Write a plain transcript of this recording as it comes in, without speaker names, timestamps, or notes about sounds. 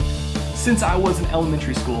Since I was in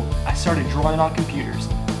elementary school, I started drawing on computers,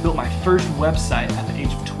 built my first website at the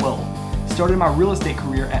age of 12, started my real estate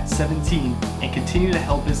career at 17, and continue to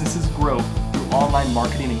help businesses grow through online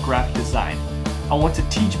marketing and graphic design. I want to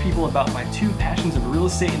teach people about my two passions of real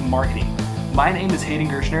estate and marketing. My name is Hayden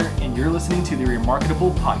Gershner, and you're listening to the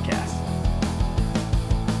Remarkable Podcast.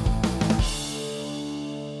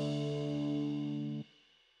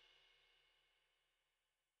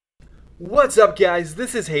 What's up, guys?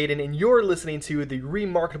 This is Hayden, and you're listening to the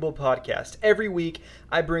Remarkable Podcast. Every week,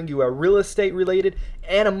 I bring you a real estate-related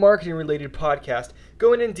and a marketing-related podcast,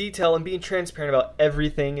 going in detail and being transparent about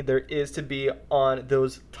everything there is to be on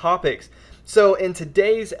those topics. So in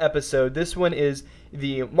today's episode, this one is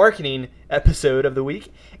the marketing episode of the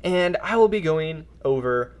week, and I will be going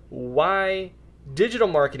over why digital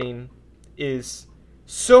marketing is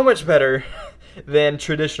so much better than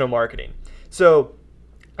traditional marketing. So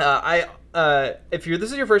if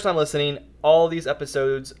this is your first time listening, all these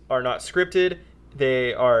episodes are not scripted.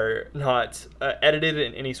 They are not edited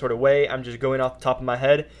in any sort of way. I'm just going off the top of my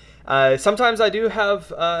head. Sometimes I do have,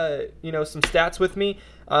 some stats with me.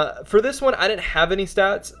 For this one, I didn't have any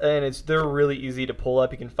stats, and they're really easy to pull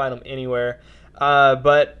up. You can find them anywhere.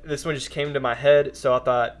 But this one just came to my head, so I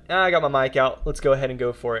thought, I got my mic out. Let's go ahead and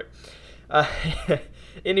go for it.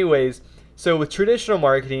 Anyways. So with traditional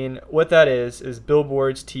marketing, what that is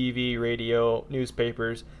billboards, TV, radio,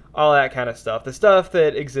 newspapers, all that kind of stuff. The stuff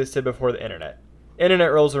that existed before the internet.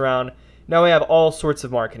 Internet rolls around. Now we have all sorts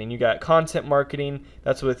of marketing. You got content marketing.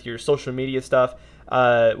 That's with your social media stuff.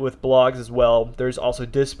 With blogs as well. There's also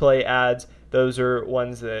display ads. Those are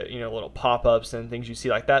ones that, little pop-ups and things you see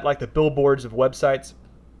like that. Like the billboards of websites.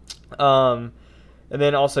 And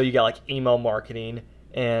then also you got like email marketing.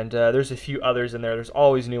 And there's a few others in there. There's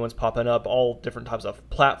always new ones popping up, all different types of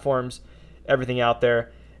platforms, everything out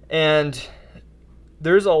there. And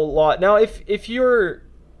there's a lot. Now, if you're,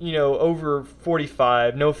 over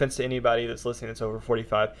 45, no offense to anybody that's listening that's over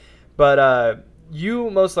 45, but you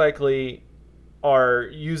most likely are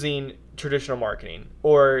using traditional marketing,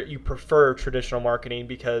 or you prefer traditional marketing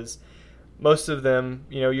because most of them,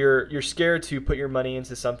 you're scared to put your money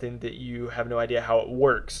into something that you have no idea how it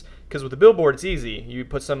works. Because with the billboard, it's easy. You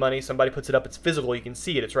put some money, somebody puts it up, it's physical, you can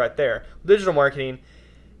see it, it's right there. Digital marketing,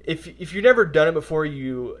 if you've never done it before,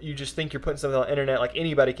 you just think you're putting something on the internet, like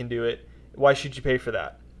anybody can do it, why should you pay for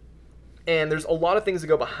that? And there's a lot of things that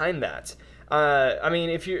go behind that.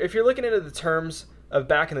 If you're looking into the terms of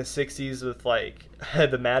back in the 60s with like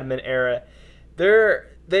the Mad Men era,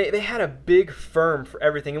 they had a big firm for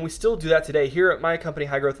everything, and we still do that today. Here at my company,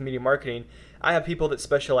 High Growth Media Marketing, I have people that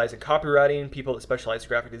specialize in copywriting, people that specialize in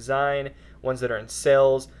graphic design, ones that are in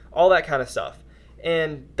sales, all that kind of stuff.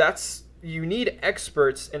 And you need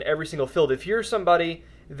experts in every single field. If you're somebody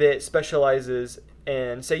that specializes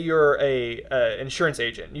in, say you're a insurance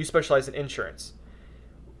agent, you specialize in insurance,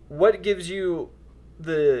 what gives you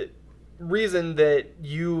the reason that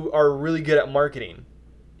you are really good at marketing?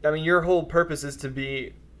 Your whole purpose is to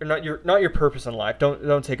be, or not your purpose in life.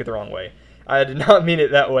 Don't take it the wrong way. I did not mean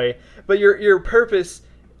it that way. But your purpose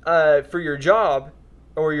for your job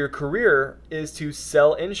or your career is to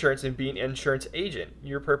sell insurance and be an insurance agent.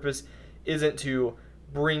 Your purpose isn't to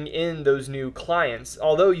bring in those new clients,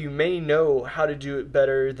 although you may know how to do it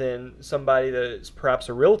better than somebody that's perhaps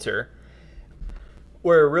a realtor.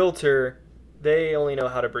 Where a realtor, they only know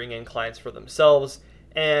how to bring in clients for themselves.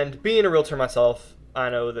 And being a realtor myself, I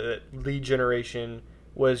know that lead generation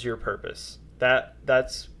was your purpose.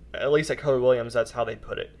 That's at least at Keller Williams, that's how they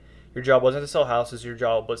put it. Your job wasn't to sell houses, your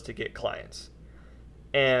job was to get clients.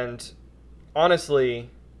 And honestly,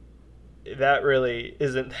 that really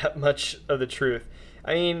isn't that much of the truth.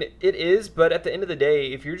 It is, but at the end of the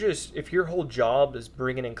day, if your whole job is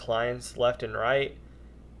bringing in clients left and right,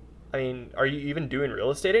 are you even doing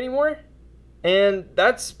real estate anymore? And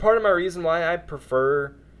that's part of my reason why I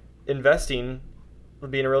prefer investing,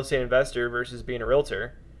 being a real estate investor versus being a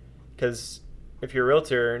realtor. Because if you're a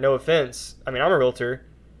realtor, no offense, I'm a realtor,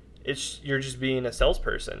 you're just being a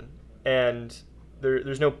salesperson, and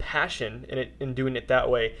there's no passion in doing it that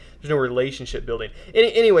way. There's no relationship building.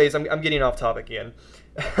 Anyways, I'm getting off topic again.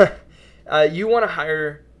 You want to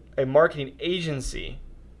hire a marketing agency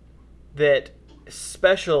that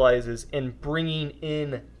specializes in bringing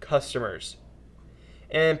in customers,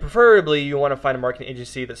 and preferably you want to find a marketing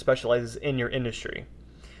agency that specializes in your industry.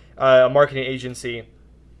 A marketing agency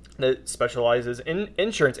that specializes in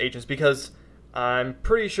insurance agents, because I'm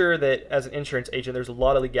pretty sure that as an insurance agent, there's a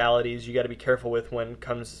lot of legalities you got to be careful with when it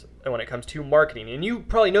comes to marketing, and you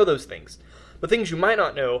probably know those things. But things you might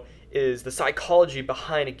not know is the psychology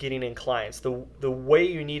behind getting in clients, the way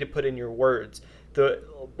you need to put in your words, the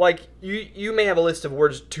like you may have a list of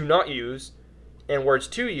words to not use and words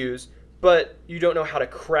to use, but you don't know how to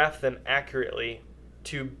craft them accurately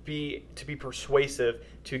to be persuasive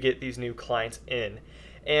to get these new clients in,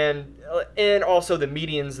 and also the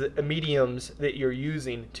mediums that you're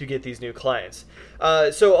using to get these new clients.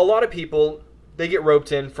 So a lot of people, they get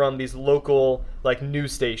roped in from these local like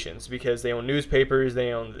news stations because they own newspapers,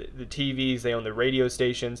 they own the TVs, they own the radio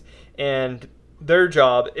stations, and their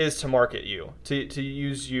job is to market you, to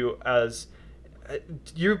use you as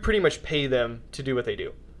you pretty much pay them to do what they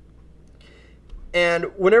do. And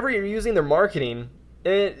whenever you're using their marketing,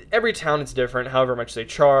 every town is different, however much they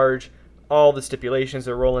charge, all the stipulations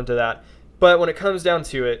that roll into that. But when it comes down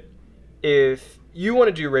to it, if you want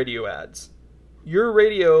to do radio ads, your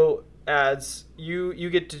radio ads, you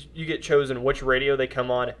get chosen which radio they come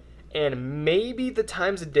on, and maybe the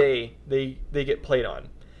times of day they get played on.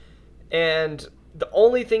 And the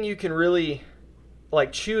only thing you can really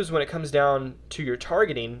like choose when it comes down to your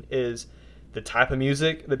targeting is the type of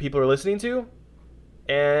music that people are listening to,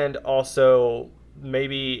 and also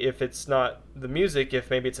maybe if it's not the music, if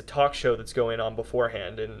maybe it's a talk show that's going on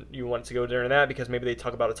beforehand and you want to go during that because maybe they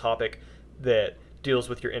talk about a topic that deals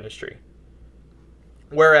with your industry.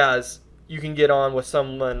 Whereas you can get on with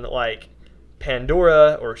someone like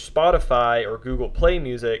Pandora or Spotify or Google Play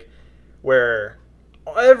Music, where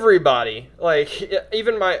everybody, like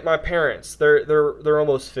even my parents, they're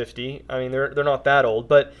almost 50. I mean, they're not that old,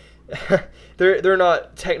 but they're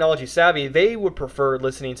not technology savvy. They would prefer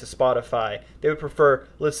listening to Spotify. They would prefer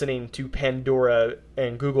listening to Pandora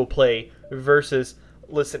and Google Play versus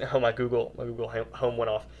listening. Oh, my Google Home went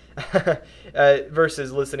off.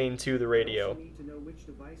 Versus listening to the radio. You need to know which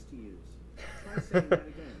device to use. Try saying that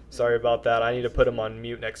again. Sorry about that. I need to put them on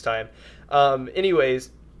mute next time.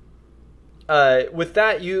 Anyways, with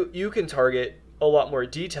that, you can target a lot more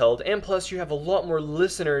detailed, and plus you have a lot more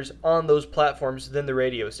listeners on those platforms than the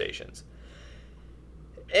radio stations.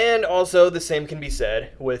 And also the same can be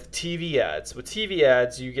said with TV ads. With TV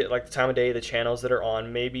ads, you get like the time of day, the channels that are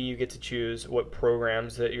on. Maybe you get to choose what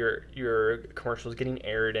programs that your commercial is getting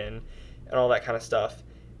aired in and all that kind of stuff.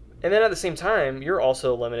 And then at the same time, you're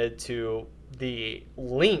also limited to the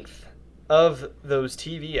length of those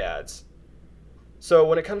TV ads. So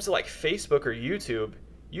when it comes to like Facebook or YouTube,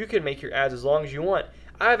 you can make your ads as long as you want.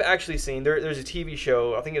 I've actually seen, there's a TV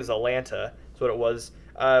show, I think it was Atlanta, that's what it was,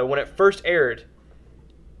 when it first aired.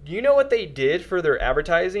 Do you know what they did for their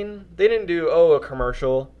advertising? They didn't do, a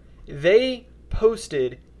commercial. They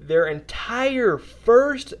posted their entire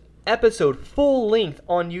first episode full length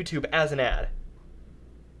on YouTube as an ad.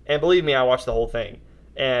 And believe me, I watched the whole thing.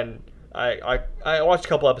 And I watched a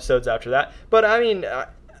couple episodes after that. But I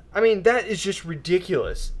mean, that is just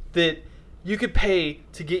ridiculous that you could pay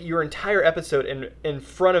to get your entire episode in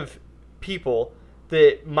front of people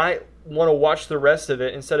that might want to watch the rest of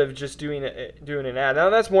it instead of just doing an ad. Now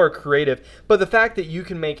that's more creative, but the fact that you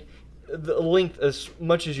can make the length as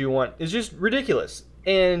much as you want is just ridiculous.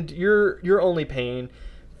 And you're only paying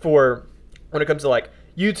for, when it comes to like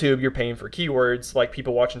YouTube, you're paying for keywords, like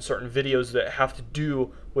people watching certain videos that have to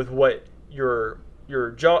do with what your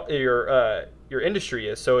industry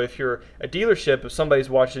is. So if you're a dealership, if somebody's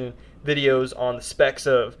watching videos on the specs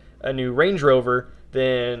of a new Range Rover,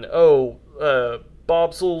 then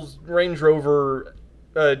Bob Souls Range Rover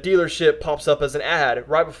dealership pops up as an ad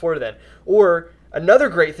right before then. Or another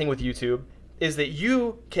great thing with YouTube is that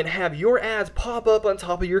you can have your ads pop up on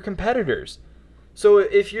top of your competitors. So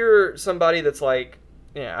if you're somebody that's like,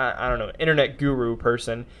 I don't know, internet guru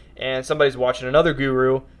person, and somebody's watching another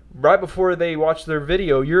guru, right before they watch their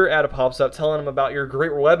video, your ad pops up telling them about your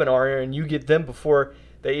great webinar, and you get them before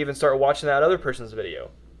they even start watching that other person's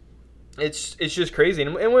video. It's just crazy.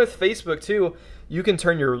 And with Facebook too, you can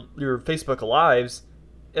turn your Facebook Lives.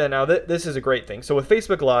 And now this is a great thing. So with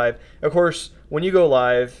Facebook Live, of course, when you go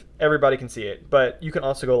live, everybody can see it. But you can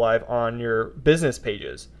also go live on your business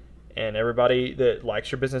pages. And everybody that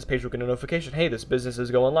likes your business page will get a notification. Hey, this business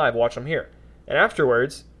is going live. Watch them here. And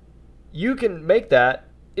afterwards, you can make that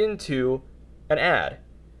into an ad.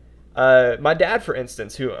 My dad, for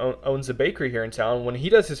instance, who owns a bakery here in town, when he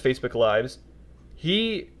does his Facebook Lives,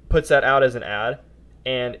 he puts that out as an ad,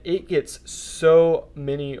 and it gets so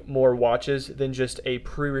many more watches than just a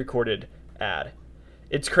pre-recorded ad.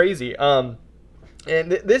 It's crazy. And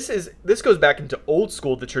this goes back into old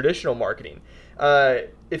school, the traditional marketing.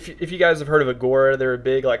 If you guys have heard of Agora, they're a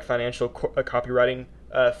big like financial copywriting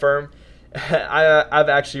firm. I've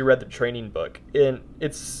actually read the training book, and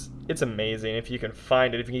it's amazing if you can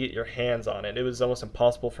find it, if you can get your hands on it. It was almost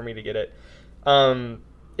impossible for me to get it.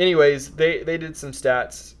 Anyways, they did some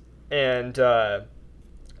stats, and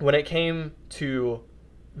when it came to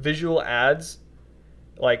visual ads,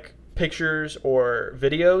 like pictures or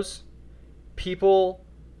videos, people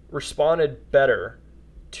responded better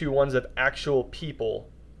to ones of actual people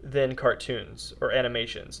than cartoons or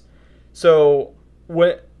animations. So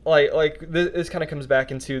what this kind of comes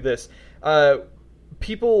back into this.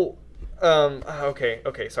 People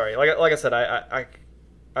okay, sorry. Like I said, I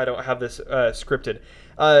don't have this scripted.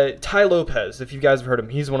 Ty Lopez, if you guys have heard him,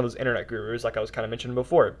 he's one of those internet gurus, like I was kind of mentioning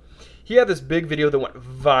before. He had this big video that went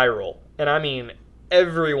viral, and I mean,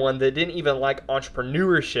 everyone that didn't even like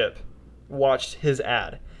entrepreneurship watched his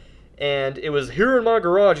ad. And it was here in my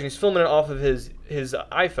garage, and he's filming it off of his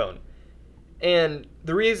iPhone. And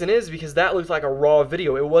the reason is because that looked like a raw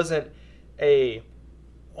video. It wasn't a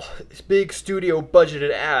big studio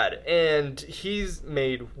budgeted ad, and he's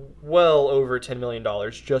made well over $10 million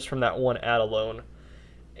just from that one ad alone.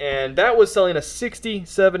 And that was selling a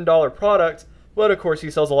 $67 product, but of course he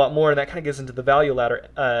sells a lot more, and that kind of gets into the value ladder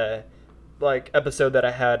episode that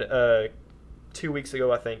I had 2 weeks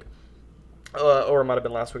ago, I think, or it might have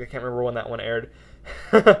been last week. I can't remember when that one aired.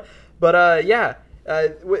 But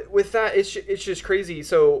with that, it's just crazy.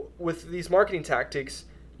 So with these marketing tactics,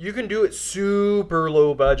 you can do it super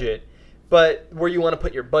low budget, but where you want to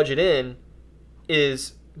put your budget in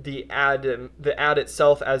is the ad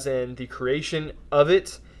itself, as in the creation of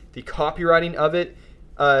it, the copywriting of it,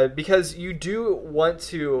 because you do want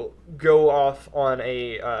to go off on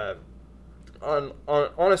a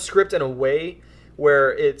on a script in a way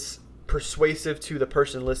where it's persuasive to the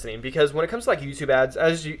person listening. Because when it comes to like YouTube ads,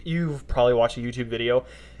 as you've probably watched a YouTube video,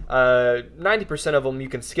 90% of them you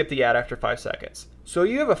can skip the ad after 5 seconds. So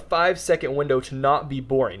you have a 5-second window to not be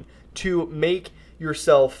boring, to make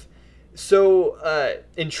yourself so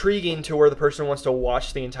intriguing to where the person wants to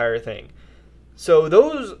watch the entire thing. So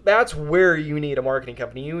that's where you need a marketing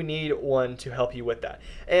company. You need one to help you with that.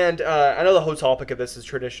 And I know the whole topic of this is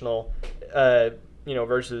traditional,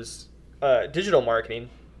 versus digital marketing.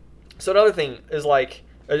 So another thing is like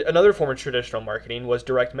another form of traditional marketing was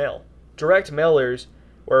direct mail. Direct mailers,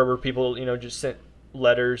 where people just sent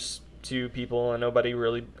letters to people and nobody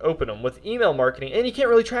really opened them. With email marketing, and you can't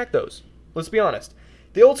really track those. Let's be honest.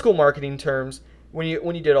 The old school marketing terms, when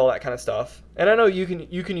you did all that kind of stuff, and I know you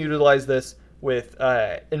can utilize this with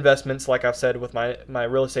investments, like I've said with my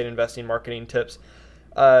real estate investing marketing tips.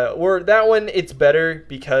 Or that one, it's better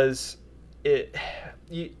because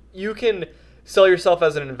you can sell yourself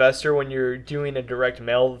as an investor when you're doing a direct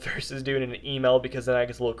mail versus doing an email, because then that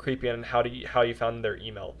gets a little creepy on how you found their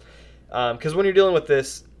email. Because when you're dealing with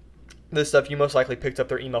this stuff, you most likely picked up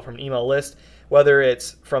their email from an email list, whether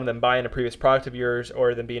it's from them buying a previous product of yours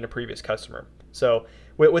or them being a previous customer. So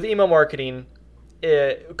with email marketing,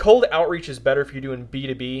 cold outreach is better if you're doing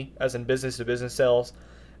B2B, as in business to business sales.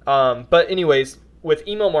 But anyways, with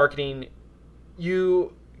email marketing,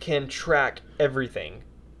 you can track everything.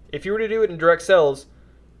 If you were to do it in direct sales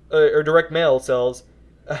or direct mail sales,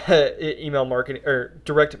 email marketing or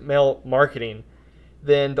direct mail marketing,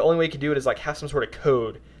 then the only way you can do it is like have some sort of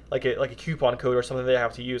code, like a coupon code or something they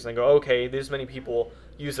have to use, and go, okay, this many people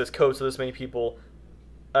use this code, so this many people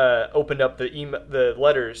opened up the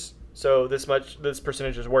letters, so this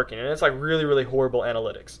percentage is working, and it's like really, really horrible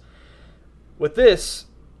analytics. With this,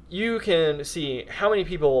 you can see how many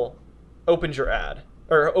people opened your ad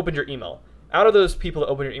or opened your email. Out of those people that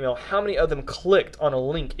opened your email, how many of them clicked on a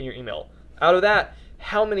link in your email? Out of that,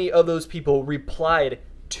 how many of those people replied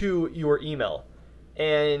to your email?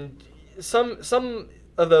 And some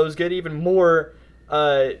of those get even more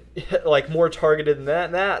more targeted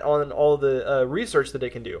than that on all the research that they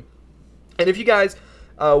can do. And if you guys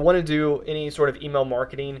want to do any sort of email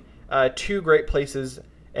marketing, 2 great places,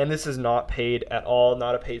 and this is not paid at all,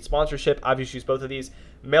 not a paid sponsorship. I've just used both of these.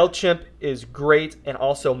 MailChimp is great, and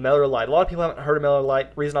also MailerLite. A lot of people haven't heard of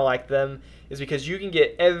MailerLite. The reason I like them is because you can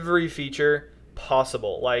get every feature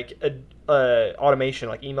possible, like automation,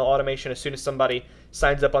 like email automation. As soon as somebody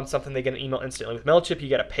signs up on something, they get an email instantly. With MailChimp, you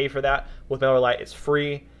got to pay for that. With MailerLite, it's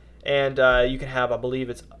free, and you can have, I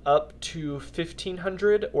believe it's up to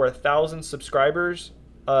 1,500 or 1,000 subscribers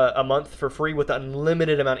a month for free with an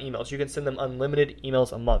unlimited amount of emails. You can send them unlimited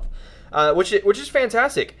emails a month, which is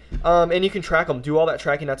fantastic. And you can track them, do all that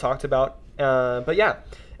tracking I talked about. But yeah,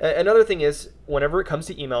 another thing is whenever it comes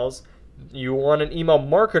to emails, you want an email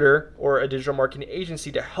marketer or a digital marketing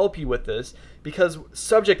agency to help you with this, because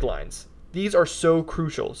subject lines, these are so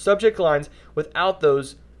crucial. Subject lines, without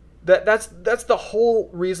those, that's the whole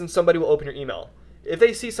reason somebody will open your email. If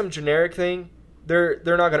they see some generic thing, they're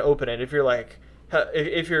not going to open it. If you're like,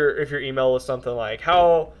 if your email is something like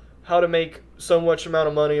how to make so much amount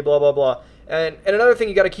of money, blah blah blah, And another thing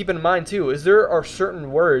you got to keep in mind too is there are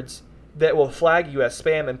certain words that will flag you as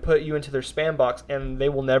spam and put you into their spam box, and they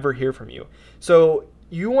will never hear from you. So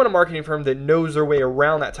you want a marketing firm that knows their way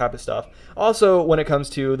around that type of stuff. Also, when it comes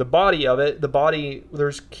to the body of it,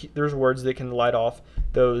 there's words that can light off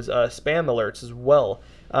those spam alerts as well.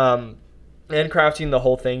 And crafting the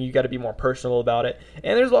whole thing, you got to be more personal about it.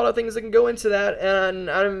 And there's a lot of things that can go into that,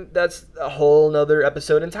 and that's a whole nother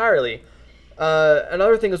episode entirely.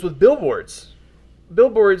 Another thing is with billboards.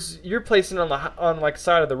 Billboards, you're placing on like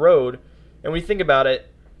side of the road, and when you think about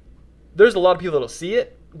it, there's a lot of people that'll see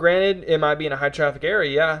it. Granted, it might be in a high traffic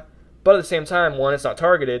area, yeah, but at the same time, one, it's not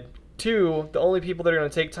targeted. Two, the only people that are going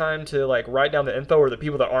to take time to like write down the info are the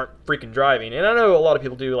people that aren't freaking driving. And I know a lot of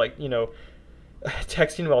people do like,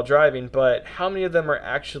 texting while driving, but how many of them are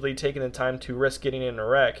actually taking the time to risk getting in a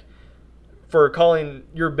wreck for calling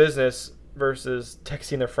your business versus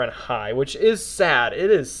texting their friend hi, which is sad. It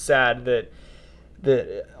is sad that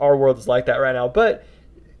our world is like that right now. But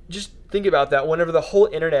just think about that. Whenever the whole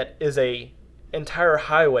internet is a entire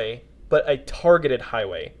highway, but a targeted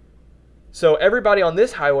highway. So everybody on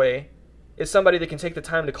this highway is somebody that can take the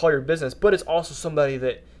time to call your business, but it's also somebody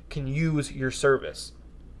that can use your service.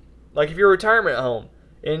 Like if you're a retirement home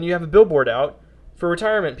and you have a billboard out for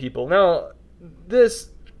retirement people. Now,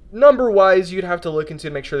 this number-wise, you'd have to look into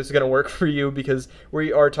and make sure this is going to work for you, because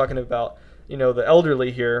we are talking about, the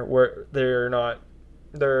elderly here, where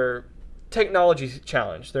they're technology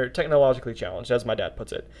challenged. They're technologically challenged, as my dad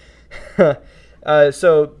puts it.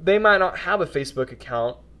 So they might not have a Facebook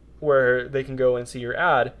account where they can go and see your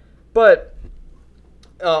ad, but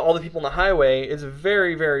all the people on the highway is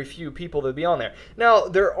very, very few people that be on there. Now,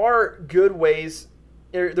 there are good ways,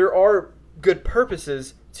 there are good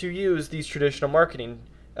purposes to use these traditional marketing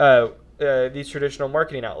outlets.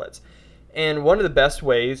 And one of the best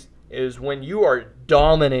ways is when you are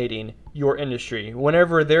dominating your industry.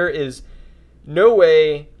 Whenever there is no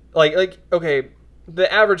way, okay,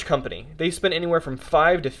 the average company, they spend anywhere from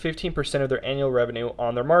 5 to 15% of their annual revenue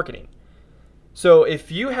on their marketing. So if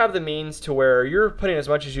you have the means to where you're putting as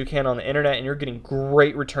much as you can on the internet and you're getting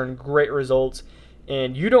great return, great results,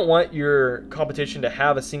 and you don't want your competition to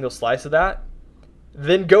have a single slice of that,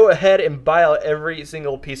 then go ahead and buy out every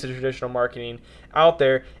single piece of traditional marketing out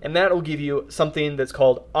there, and that will give you something that's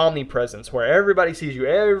called omnipresence, where everybody sees you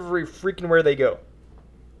every freaking where they go.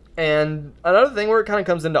 And another thing where it kind of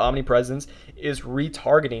comes into omnipresence is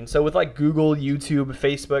retargeting. So with like Google, YouTube,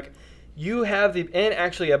 Facebook, you have and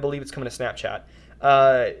actually I believe it's coming to Snapchat,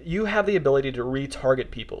 you have the ability to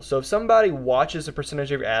retarget people. So if somebody watches a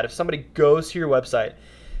percentage of your ad, if somebody goes to your website,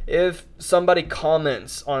 if somebody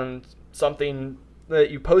comments on something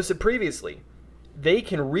that you posted previously, they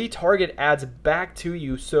can retarget ads back to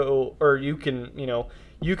you. Or you can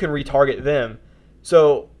retarget them.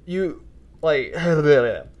 So you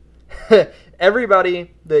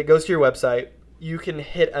everybody that goes to your website, you can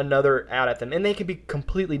hit another ad at them, and they can be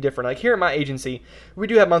completely different. Like here at my agency, we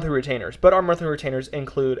do have monthly retainers, but our monthly retainers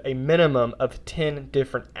include a minimum of 10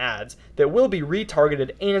 different ads that will be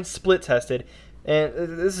retargeted and split tested. And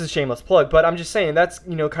this is a shameless plug, but I'm just saying that's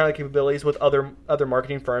kind of the capabilities with other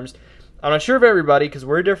marketing firms. I'm not sure of everybody because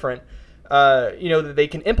we're different. That they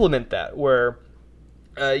can implement that where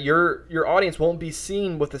your audience won't be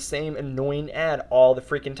seen with the same annoying ad all the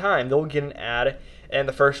freaking time. They'll get an ad, and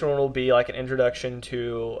the first one will be like an introduction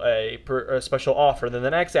to a special offer. Then the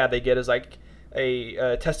next ad they get is like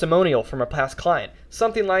a testimonial from a past client,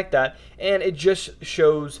 something like that, and it just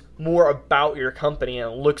shows more about your company,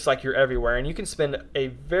 and it looks like you're everywhere. And you can spend a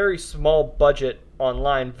very small budget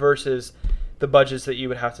online versus the budgets that you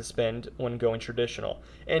would have to spend when going traditional,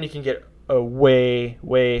 and you can get a way,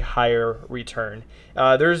 way higher return.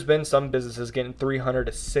 There's been some businesses getting 300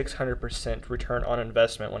 to 600% return on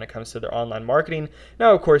investment when it comes to their online marketing.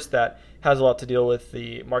 Now, of course, that has a lot to deal with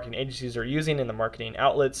the marketing agencies they're using and the marketing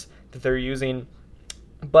outlets that they're using.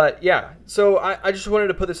 But yeah, so I just wanted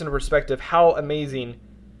to put this into perspective, how amazing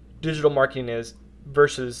digital marketing is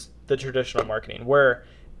versus the traditional marketing, where,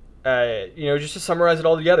 just to summarize it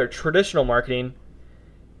all together, traditional marketing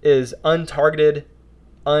is untargeted,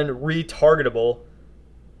 unretargetable,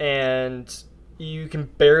 and you can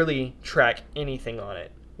barely track anything on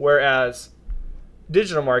it. Whereas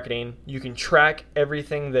digital marketing, you can track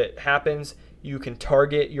everything that happens, you can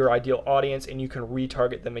target your ideal audience, and you can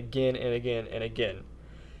retarget them again and again and again.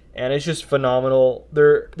 And it's just phenomenal.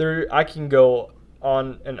 I can go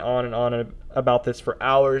on and on and on about this for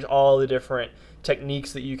hours, all the different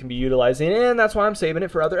techniques that you can be utilizing, and that's why I'm saving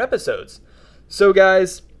it for other episodes. So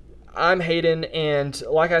guys, I'm Hayden, and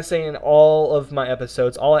like I say in all of my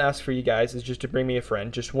episodes, all I ask for you guys is just to bring me a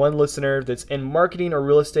friend, just one listener that's in marketing or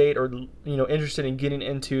real estate, or interested in getting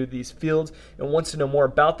into these fields and wants to know more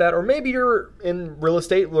about that, or maybe you're in real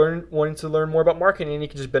estate wanting to learn more about marketing and you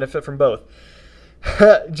can just benefit from both.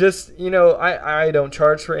 Just, I don't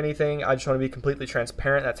charge for anything. I just want to be completely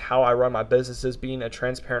transparent. That's how I run my businesses, being a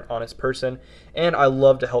transparent, honest person, and I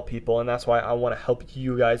love to help people, and that's why I want to help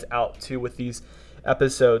you guys out too with these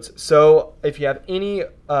episodes. So if you have any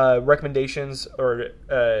recommendations or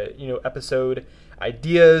episode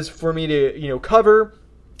ideas for me to cover,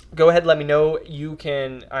 go ahead and let me know. You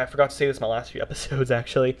can, I forgot to say this in my last few episodes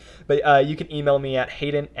actually, but you can email me at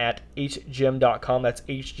hayden@hgim.com. That's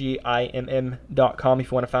HGIMM.com.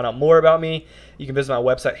 If you want to find out more about me, you can visit my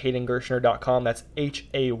website, haydengerstner.com. That's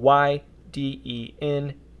HaydenGerstner,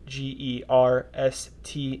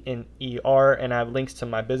 and I have links to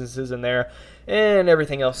my businesses in there and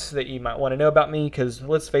everything else that you might want to know about me, because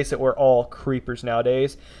let's face it, we're all creepers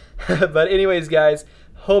nowadays. But anyways, guys,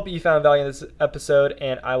 hope you found value in this episode,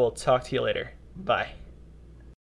 and I will talk to you later. Bye.